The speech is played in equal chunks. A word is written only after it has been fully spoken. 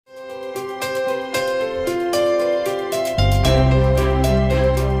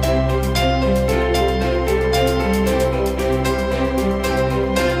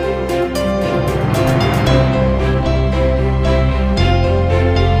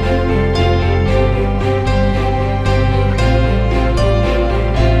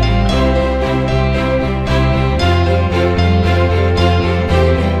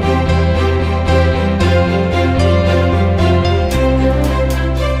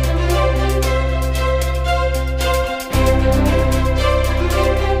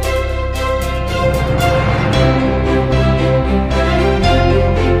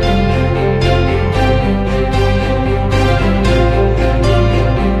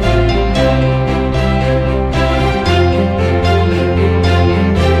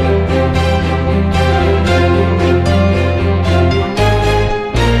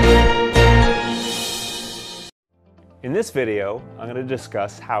video, I'm going to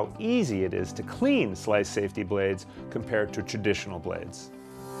discuss how easy it is to clean slice safety blades compared to traditional blades.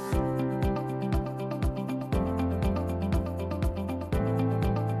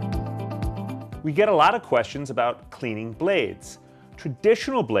 We get a lot of questions about cleaning blades.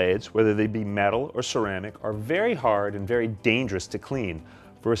 Traditional blades, whether they be metal or ceramic, are very hard and very dangerous to clean,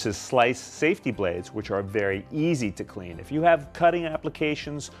 versus slice safety blades, which are very easy to clean. If you have cutting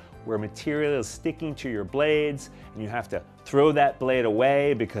applications where material is sticking to your blades and you have to throw that blade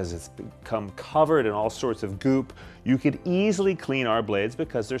away because it's become covered in all sorts of goop, you could easily clean our blades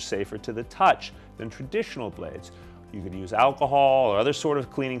because they're safer to the touch than traditional blades. You could use alcohol or other sort of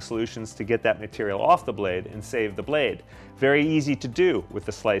cleaning solutions to get that material off the blade and save the blade. Very easy to do with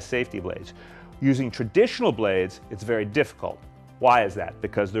the slice safety blades. Using traditional blades, it's very difficult. Why is that?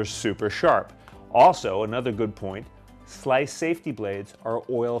 Because they're super sharp. Also, another good point, slice safety blades are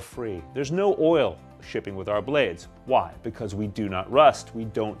oil-free. There's no oil shipping with our blades. Why? Because we do not rust. We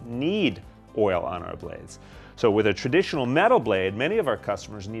don't need oil on our blades. So with a traditional metal blade, many of our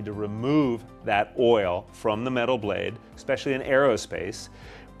customers need to remove that oil from the metal blade, especially in aerospace,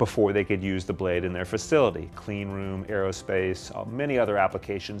 before they could use the blade in their facility. Clean room, aerospace, many other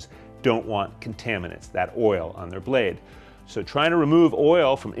applications don't want contaminants, that oil on their blade. So trying to remove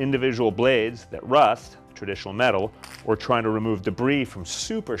oil from individual blades that rust, traditional metal, or trying to remove debris from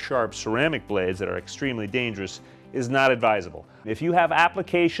super sharp ceramic blades that are extremely dangerous is not advisable. If you have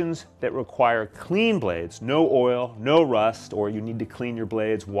applications that require clean blades, no oil, no rust, or you need to clean your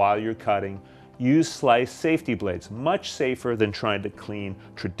blades while you're cutting, use slice safety blades. Much safer than trying to clean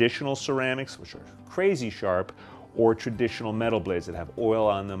traditional ceramics, which are crazy sharp, or traditional metal blades that have oil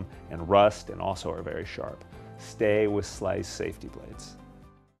on them and rust and also are very sharp. Stay with slice safety blades.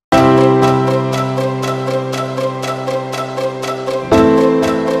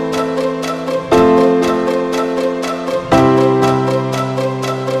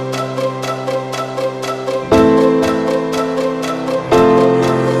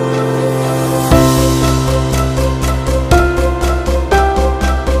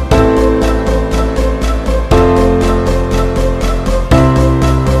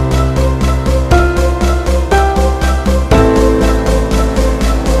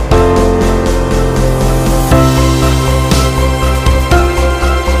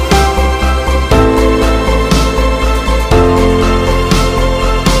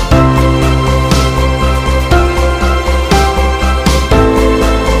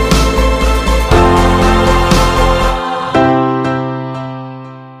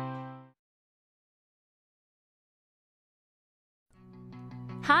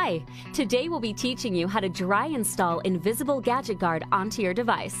 Hi! Today we'll be teaching you how to dry install Invisible Gadget Guard onto your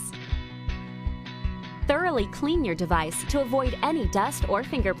device. Thoroughly clean your device to avoid any dust or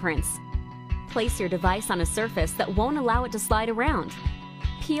fingerprints. Place your device on a surface that won't allow it to slide around.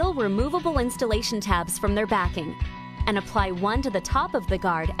 Peel removable installation tabs from their backing and apply one to the top of the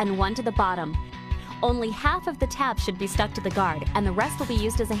guard and one to the bottom. Only half of the tabs should be stuck to the guard and the rest will be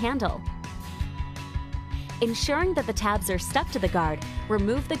used as a handle. Ensuring that the tabs are stuck to the guard,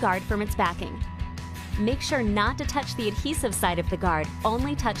 remove the guard from its backing. Make sure not to touch the adhesive side of the guard,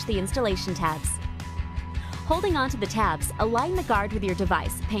 only touch the installation tabs. Holding onto the tabs, align the guard with your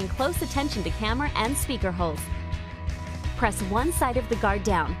device, paying close attention to camera and speaker holes. Press one side of the guard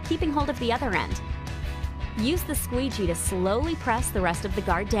down, keeping hold of the other end. Use the squeegee to slowly press the rest of the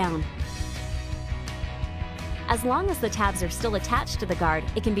guard down. As long as the tabs are still attached to the guard,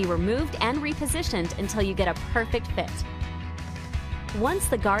 it can be removed and repositioned until you get a perfect fit. Once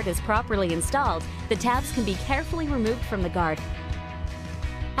the guard is properly installed, the tabs can be carefully removed from the guard.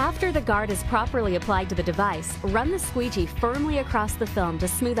 After the guard is properly applied to the device, run the squeegee firmly across the film to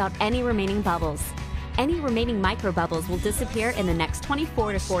smooth out any remaining bubbles. Any remaining microbubbles will disappear in the next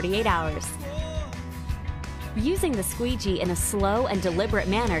 24 to 48 hours. Using the squeegee in a slow and deliberate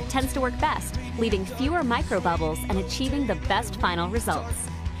manner tends to work best, leaving fewer microbubbles and achieving the best final results.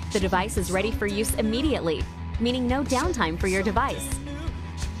 The device is ready for use immediately, meaning no downtime for your device.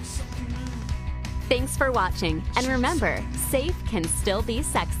 Thanks for watching, and remember, safe can still be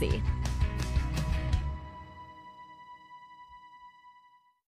sexy.